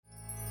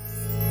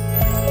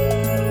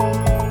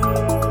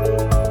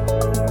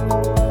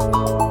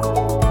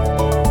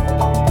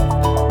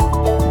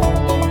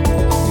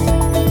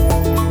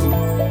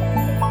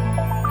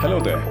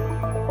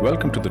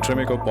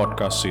Trimico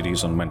podcast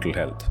series on mental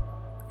health.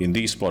 In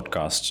these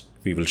podcasts,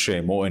 we will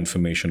share more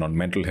information on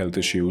mental health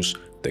issues,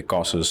 their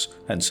causes,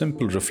 and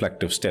simple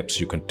reflective steps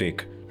you can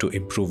take to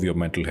improve your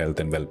mental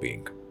health and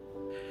well-being.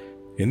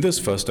 In this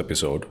first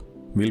episode,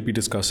 we'll be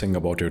discussing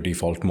about your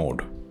default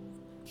mode.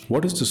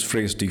 What does this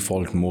phrase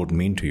default mode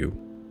mean to you?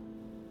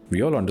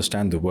 We all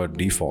understand the word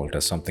default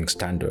as something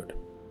standard.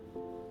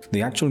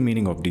 The actual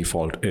meaning of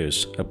default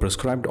is a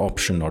prescribed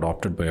option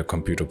adopted by a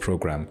computer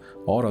program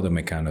or other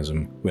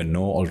mechanism when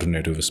no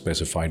alternative is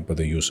specified by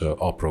the user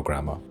or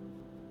programmer.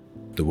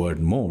 The word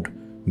mode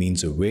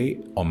means a way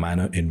or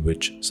manner in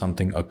which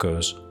something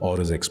occurs or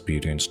is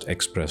experienced,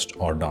 expressed,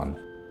 or done.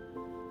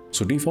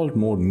 So default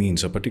mode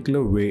means a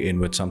particular way in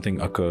which something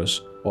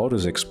occurs or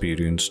is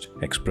experienced,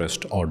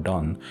 expressed, or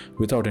done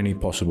without any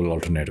possible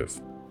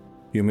alternative.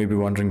 You may be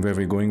wondering where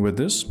we're going with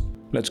this.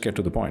 Let's get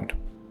to the point.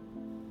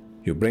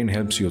 Your brain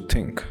helps you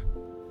think,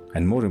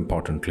 and more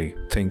importantly,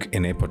 think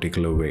in a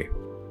particular way.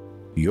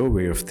 Your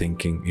way of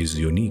thinking is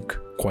unique,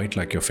 quite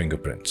like your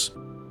fingerprints.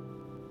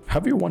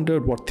 Have you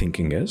wondered what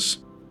thinking is?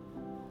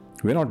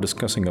 We're not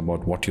discussing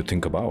about what you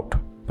think about,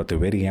 but the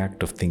very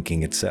act of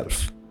thinking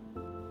itself.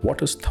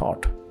 What is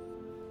thought?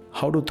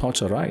 How do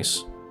thoughts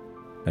arise?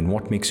 And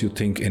what makes you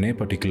think in a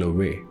particular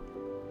way?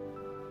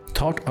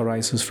 Thought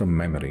arises from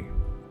memory.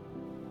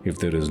 If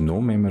there is no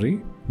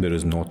memory, there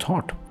is no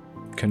thought.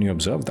 Can you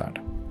observe that?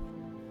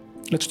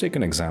 Let's take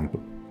an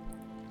example.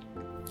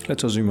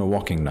 Let's assume you're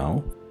walking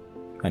now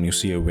and you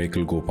see a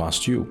vehicle go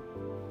past you.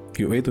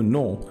 You either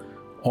know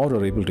or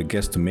are able to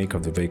guess the make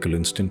of the vehicle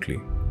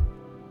instantly.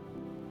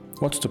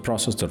 What's the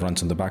process that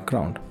runs in the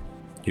background?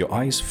 Your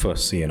eyes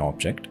first see an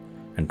object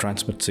and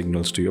transmit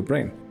signals to your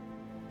brain.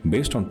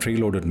 Based on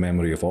preloaded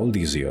memory of all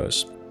these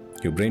years,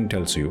 your brain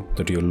tells you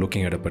that you're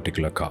looking at a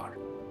particular car.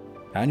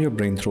 And your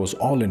brain throws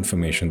all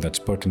information that's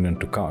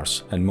pertinent to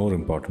cars and, more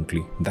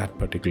importantly, that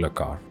particular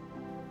car.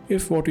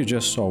 If what you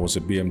just saw was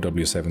a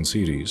BMW 7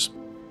 Series,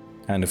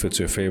 and if it's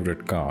your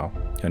favorite car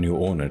and you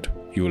own it,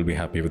 you will be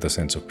happy with a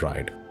sense of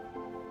pride.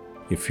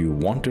 If you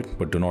want it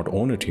but do not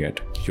own it yet,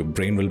 your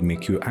brain will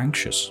make you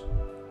anxious.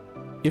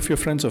 If your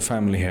friends or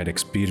family had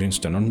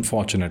experienced an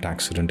unfortunate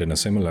accident in a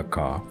similar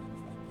car,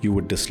 you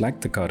would dislike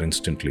the car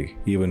instantly,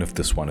 even if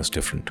this one is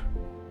different.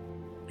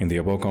 In the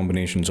above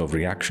combinations of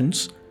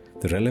reactions,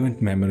 the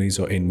relevant memories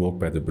are invoked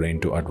by the brain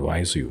to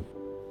advise you.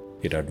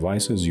 It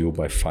advises you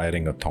by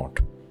firing a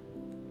thought.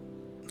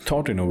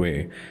 Thought, in a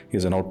way,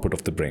 is an output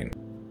of the brain.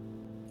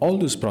 All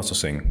this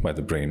processing by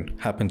the brain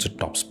happens at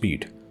top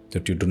speed,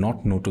 that you do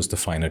not notice the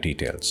finer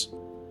details.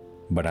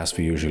 But as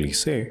we usually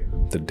say,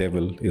 the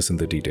devil is in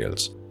the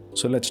details.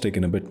 So let's dig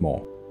in a bit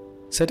more.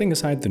 Setting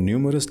aside the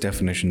numerous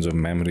definitions of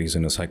memories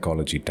in a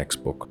psychology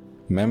textbook,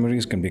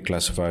 memories can be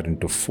classified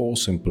into 4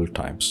 simple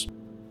types.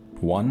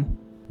 1.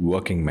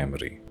 Working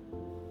memory.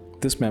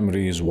 This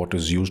memory is what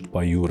is used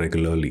by you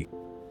regularly,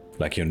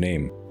 like your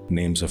name,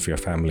 names of your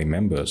family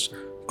members,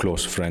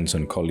 close friends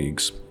and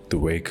colleagues, the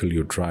vehicle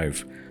you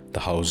drive, the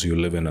house you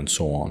live in, and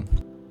so on.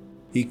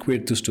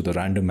 Equate this to the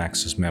random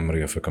access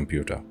memory of a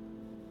computer.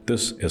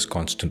 This is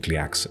constantly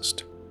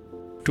accessed.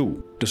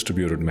 2.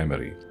 Distributed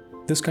memory.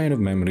 This kind of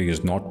memory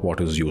is not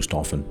what is used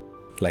often,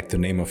 like the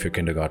name of your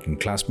kindergarten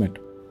classmate,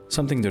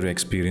 something that you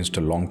experienced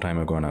a long time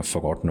ago and have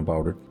forgotten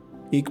about it.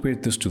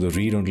 Equate this to the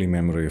read-only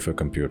memory of a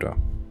computer.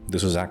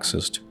 This is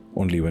accessed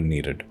only when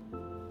needed.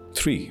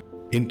 3.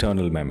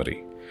 Internal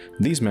memory.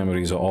 These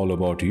memories are all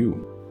about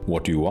you,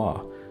 what you are,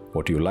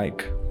 what you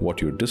like, what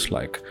you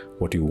dislike,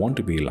 what you want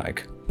to be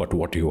like, but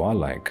what you are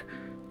like.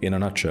 In a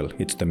nutshell,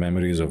 it's the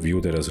memories of you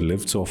that has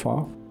lived so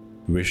far,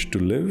 wish to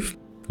live,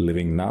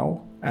 living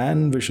now,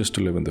 and wishes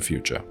to live in the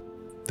future.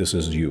 This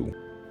is you.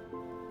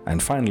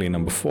 And finally,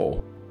 number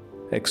 4,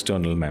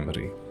 external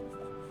memory.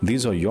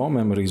 These are your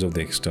memories of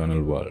the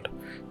external world,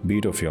 be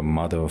it of your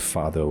mother,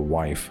 father,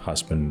 wife,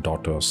 husband,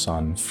 daughter,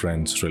 son,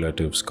 friends,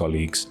 relatives,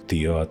 colleagues,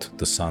 the earth,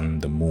 the sun,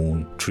 the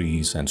moon,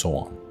 trees, and so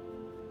on.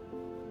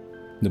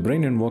 The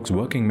brain invokes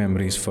working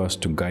memories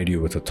first to guide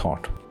you with a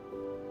thought.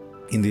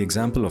 In the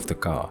example of the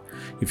car,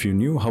 if you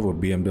knew how a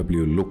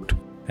BMW looked,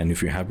 and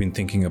if you have been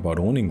thinking about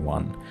owning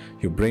one,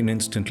 your brain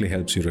instantly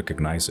helps you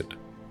recognize it.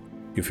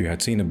 If you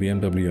had seen a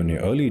BMW in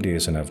your early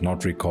days and have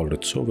not recalled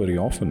it so very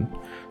often,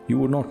 you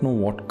would not know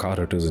what car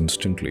it is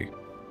instantly.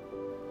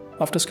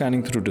 After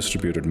scanning through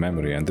distributed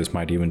memory, and this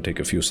might even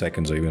take a few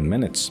seconds or even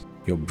minutes,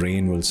 your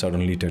brain will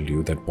suddenly tell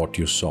you that what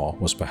you saw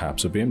was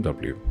perhaps a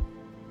BMW.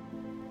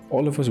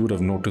 All of us would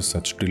have noticed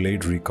such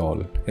delayed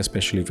recall,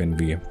 especially when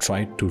we have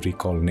tried to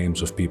recall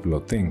names of people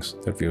or things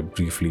that we have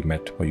briefly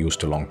met or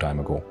used a long time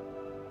ago.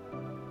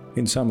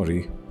 In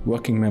summary,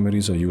 working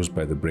memories are used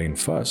by the brain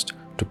first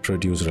to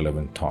produce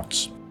relevant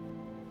thoughts.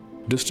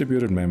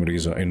 Distributed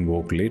memories are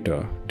invoked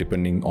later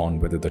depending on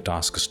whether the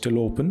task is still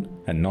open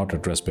and not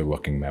addressed by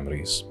working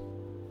memories.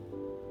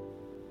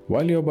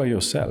 While you're by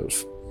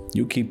yourself,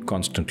 you keep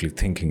constantly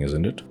thinking,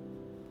 isn't it?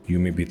 You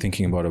may be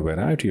thinking about a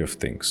variety of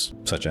things,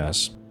 such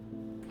as,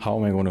 how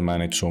am I going to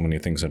manage so many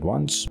things at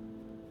once?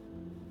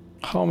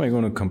 How am I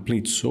going to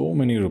complete so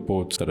many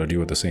reports that are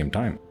due at the same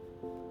time?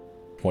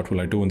 What will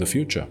I do in the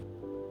future?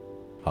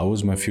 How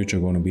is my future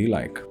going to be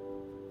like?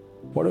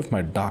 What if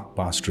my dark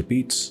past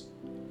repeats?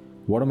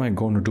 What am I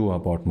going to do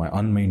about my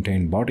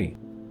unmaintained body?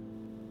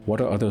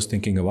 What are others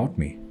thinking about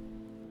me?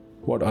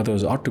 What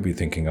others ought to be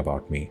thinking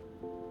about me?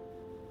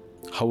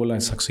 How will I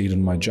succeed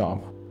in my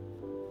job?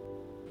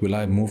 Will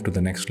I move to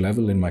the next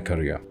level in my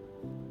career?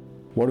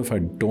 What if I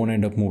don't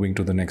end up moving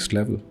to the next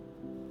level?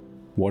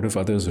 What if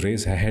others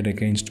raise a head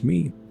against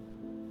me?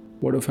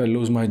 What if I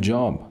lose my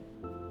job?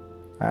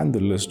 And the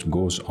list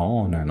goes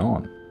on and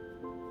on.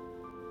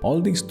 All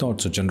these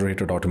thoughts are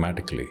generated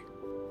automatically.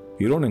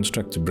 You don't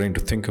instruct the brain to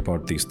think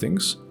about these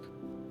things.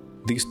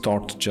 These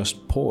thoughts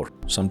just pour,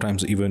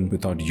 sometimes even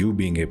without you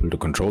being able to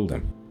control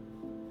them.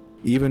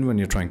 Even when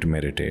you're trying to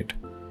meditate,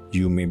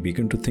 you may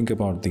begin to think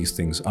about these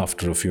things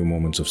after a few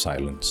moments of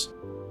silence.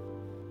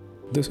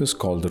 This is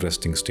called the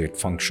resting state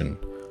function,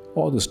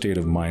 or the state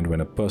of mind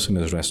when a person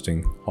is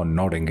resting or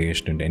not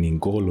engaged in any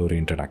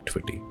goal-oriented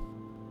activity.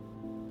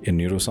 In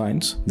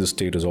neuroscience, this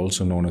state is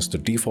also known as the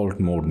default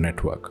mode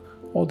network,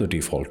 or the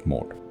default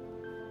mode.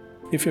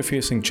 If you're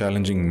facing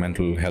challenging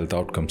mental health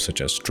outcomes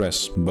such as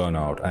stress,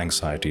 burnout,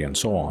 anxiety, and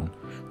so on,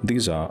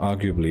 these are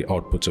arguably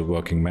outputs of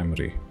working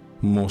memory,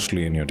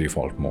 mostly in your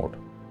default mode.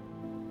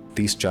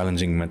 These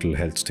challenging mental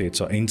health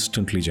states are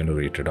instantly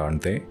generated,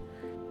 aren't they?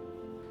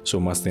 So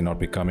must they not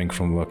be coming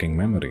from working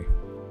memory?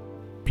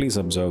 Please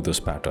observe this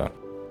pattern.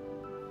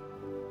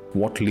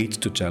 What leads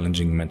to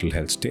challenging mental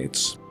health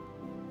states?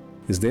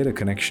 Is there a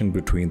connection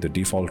between the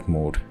default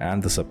mode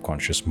and the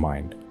subconscious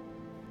mind?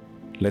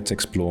 Let's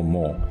explore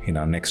more in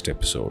our next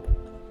episode.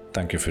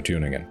 Thank you for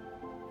tuning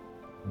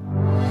in.